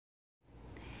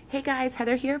Hey guys,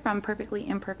 Heather here from Perfectly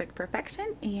Imperfect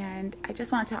Perfection, and I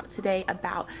just want to talk today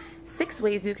about 6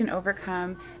 ways you can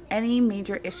overcome any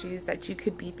major issues that you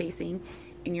could be facing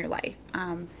in your life.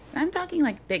 And I'm talking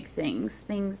like big things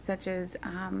such as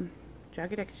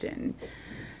drug addiction,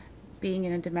 being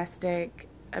in a domestic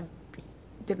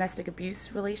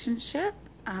abuse relationship,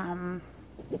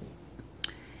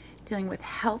 dealing with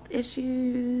health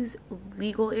issues,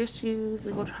 legal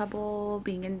trouble,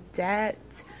 being in debt,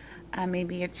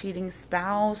 maybe a cheating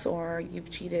spouse, or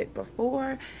you've cheated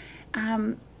before.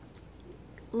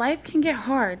 Life can get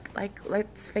hard, like,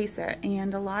 let's face it,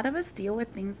 and a lot of us deal with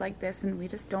things like this and we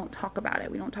just don't talk about it.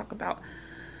 We don't talk about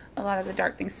a lot of the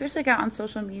dark things, especially like out on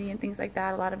social media and things like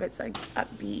that. A lot of it's like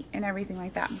upbeat and everything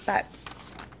like that, but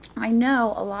I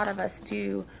know a lot of us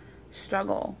do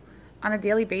struggle on a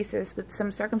daily basis with some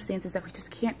circumstances that we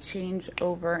just can't change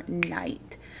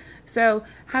overnight. So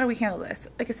how do we handle this?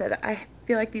 Like I said, I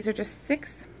feel like these are just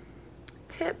 6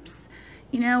 tips,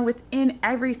 within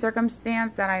every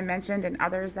circumstance that I mentioned and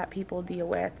others that people deal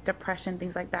with, depression,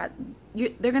 things like that.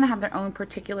 They're going to have their own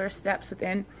particular steps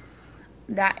within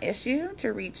that issue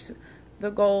to reach the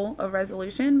goal of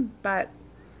resolution. But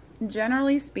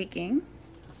generally speaking,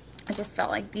 I just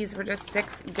felt like these were just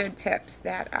 6 good tips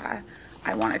that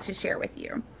I wanted to share with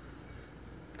you.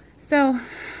 So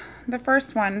the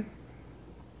first one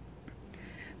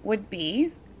would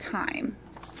be time,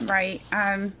 right?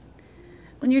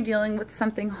 When you're dealing with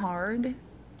something hard,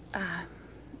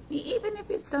 even if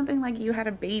it's something like you had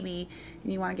a baby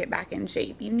and you want to get back in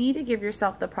shape, you need to give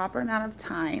yourself the proper amount of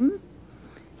time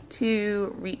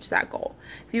to reach that goal.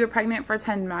 If you were pregnant for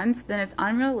 10 months, then it's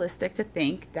unrealistic to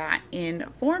think that in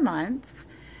 4 months,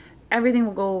 everything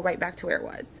will go right back to where it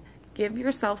was. Give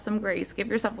yourself some grace. Give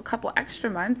yourself a couple extra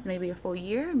months, maybe a full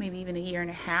year, maybe even a year and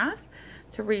a half,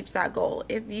 to reach that goal.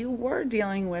 If you were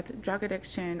dealing with drug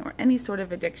addiction or any sort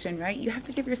of addiction, right, you have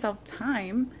to give yourself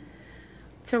time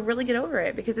to really get over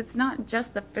it, because it's not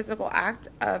just the physical act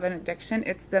of an addiction,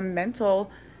 it's the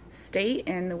mental state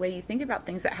and the way you think about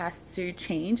things that has to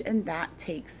change, and that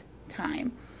takes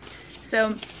time.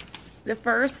 So the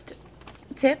first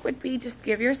tip would be just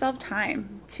give yourself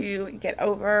time to get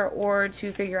over, or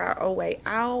to figure out a way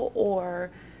out,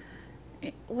 or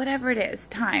whatever it is.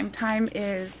 Time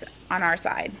is on our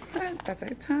side. That's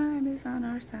it. Time is on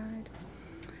our side.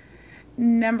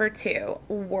 Number 2,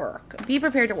 work. Be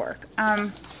prepared to work.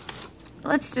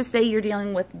 Let's just say you're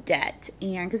dealing with debt,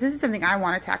 and because this is something I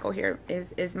want to tackle here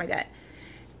is my debt.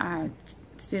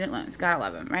 Student loans, gotta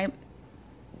love them, right?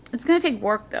 It's going to take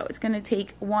work, though. It's going to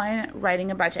take 1, writing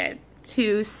a budget,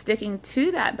 2, sticking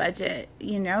to that budget,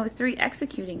 3,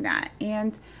 executing that,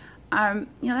 and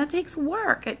that takes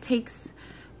work. It takes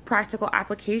practical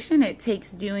application. It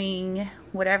takes doing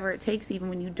whatever it takes, even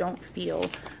when you don't feel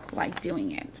like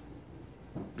doing it.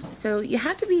 So you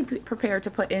have to be prepared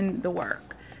to put in the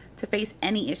work, to face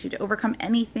any issue, to overcome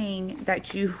anything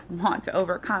that you want to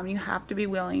overcome. You have to be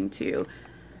willing to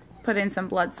put in some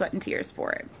blood, sweat, and tears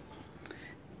for it.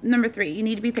 Number 3, you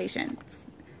need to be patient.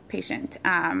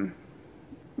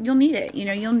 You'll need it.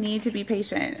 You'll need to be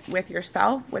patient with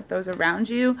yourself, with those around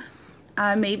you.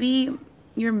 Maybe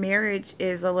your marriage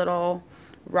is a little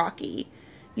rocky.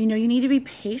 You need to be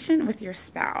patient with your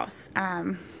spouse.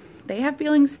 They have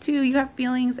feelings too. You have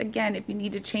feelings. Again, if you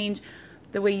need to change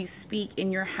the way you speak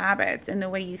in your habits and the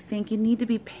way you think, you need to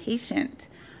be patient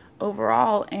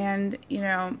overall, and,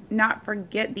 not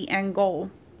forget the end goal.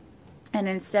 And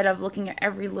instead of looking at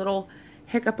every little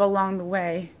hiccup along the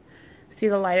way, see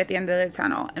the light at the end of the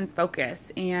tunnel and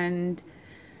focus, and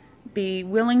be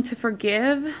willing to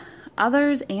forgive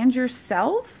others and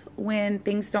yourself when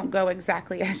things don't go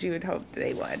exactly as you had hoped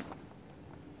they would.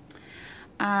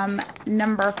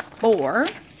 Number 4,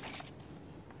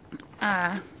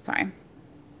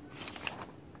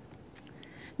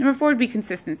 Number 4 would be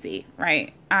consistency,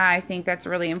 right? I think that's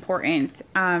really important,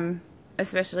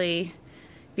 especially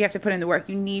if you have to put in the work.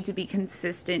 You need to be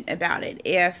consistent about it.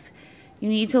 If you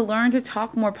need to learn to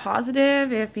talk more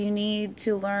positive, if you need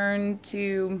to learn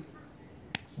to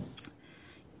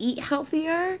eat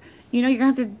healthier, you're going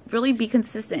to have to really be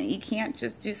consistent. You can't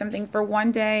just do something for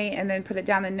one day and then put it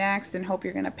down the next and hope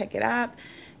you're going to pick it up.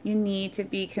 You need to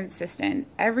be consistent.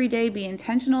 Every day, be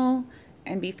intentional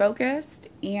and be focused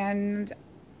and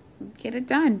get it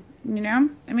done,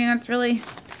 that's really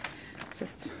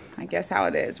just, I guess, how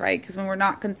it is, right? Because when we're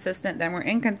not consistent, then we're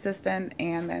inconsistent,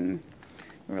 and then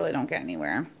we really don't get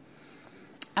anywhere.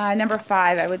 Number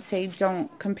 5, I would say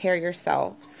don't compare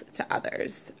yourselves to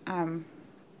others.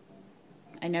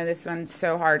 I know this one's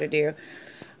so hard to do.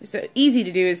 so easy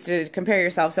to do is to compare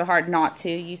yourself, so hard not to.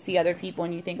 You see other people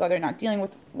and you think, oh, they're not dealing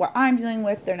with what I'm dealing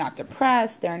with. They're not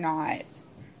depressed. They're not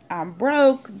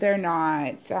broke. They're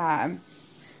not,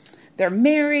 they're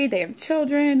married. They have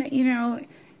children. You know,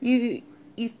 you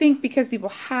think because people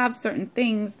have certain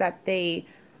things that they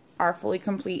are fully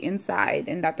complete inside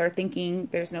and that they're thinking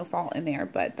there's no fault in there,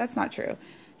 but that's not true.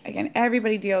 Again,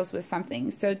 everybody deals with something.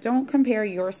 So don't compare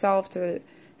yourself to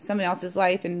someone else's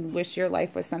life and wish your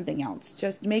life was something else.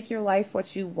 Just make your life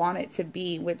what you want it to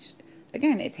be, which,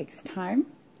 again, it takes time.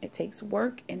 It takes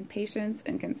work and patience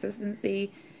and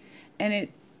consistency. And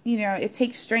it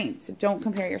takes strength. So don't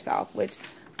compare yourself, which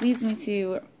leads me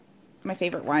to my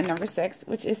favorite one, number 6,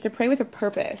 which is to pray with a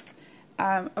purpose.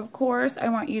 Of course, I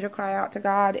want you to cry out to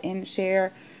God and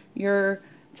share your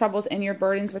troubles and your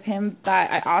burdens with Him, but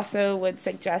I also would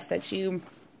suggest that you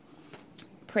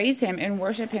praise Him and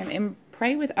worship Him and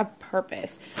pray with a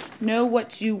purpose. Know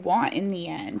what you want in the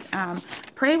end.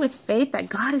 Pray with faith that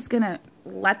God is going to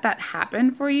let that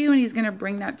happen for you and He's going to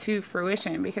bring that to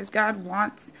fruition, because God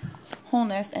wants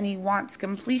wholeness and He wants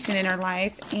completion in our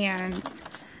life, and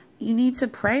you need to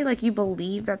pray like you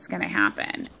believe that's going to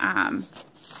happen.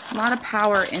 A lot of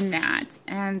power in that.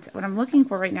 And what I'm looking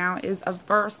for right now is a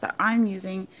verse that I'm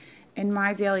using in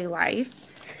my daily life.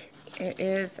 It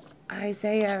is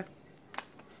Isaiah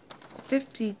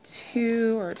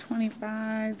 52 or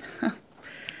 25.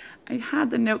 I had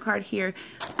the note card here.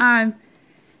 I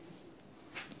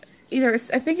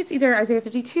think it's either Isaiah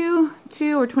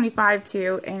 52:2 or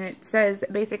 25:2, and it says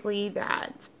basically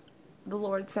that the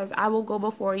Lord says, I will go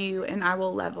before you and I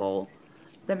will level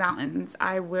the mountains.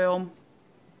 I will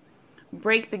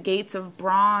break the gates of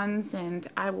bronze, and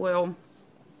I will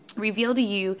reveal to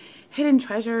you hidden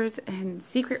treasures and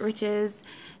secret riches.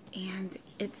 And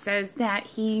it says that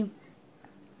He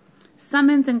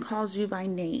summons and calls you by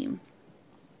name.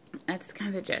 That's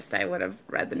kind of the gist. I would have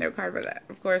read the note card, but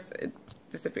of course it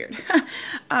disappeared.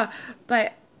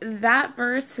 But that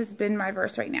verse has been my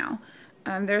verse right now.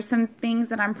 There's some things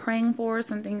that I'm praying for,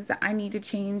 some things that I need to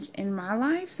change in my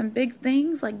life, some big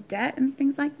things like debt and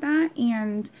things like that.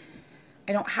 And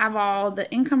I don't have all the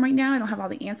income right now. I don't have all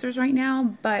the answers right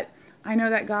now, but I know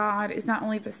that God is not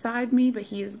only beside me, but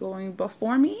He is going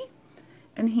before me,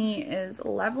 and He is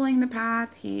leveling the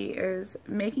path. He is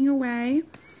making a way,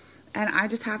 and I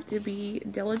just have to be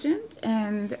diligent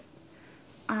and,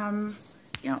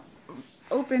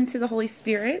 open to the Holy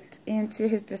Spirit and to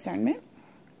His discernment,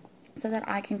 so that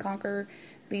I can conquer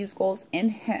these goals in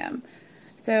Him.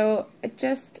 So it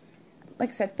just, like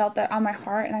I said, felt that on my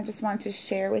heart, and I just wanted to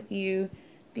share with you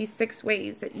these 6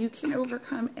 ways that you can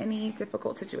overcome any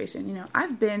difficult situation. You know,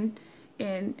 I've been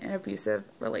in an abusive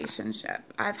relationship.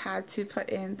 I've had to put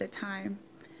in the time,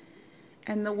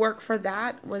 and the work for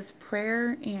that was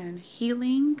prayer and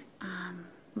healing,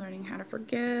 learning how to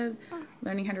forgive,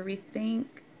 learning how to rethink,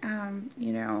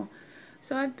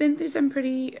 So I've been through some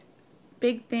pretty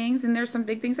big things, and there's some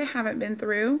big things I haven't been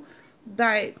through,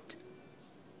 but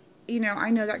I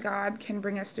know that God can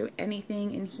bring us through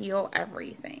anything and heal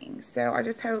everything. So I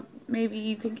just hope maybe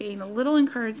you can gain a little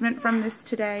encouragement from this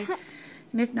today.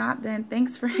 And if not, then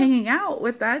thanks for hanging out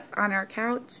with us on our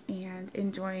couch and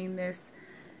enjoying this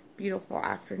beautiful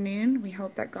afternoon. We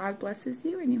hope that God blesses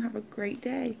you and you have a great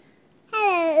day.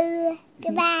 Hello.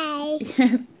 Goodbye.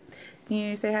 Can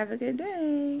you say have a good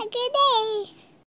day? A good day.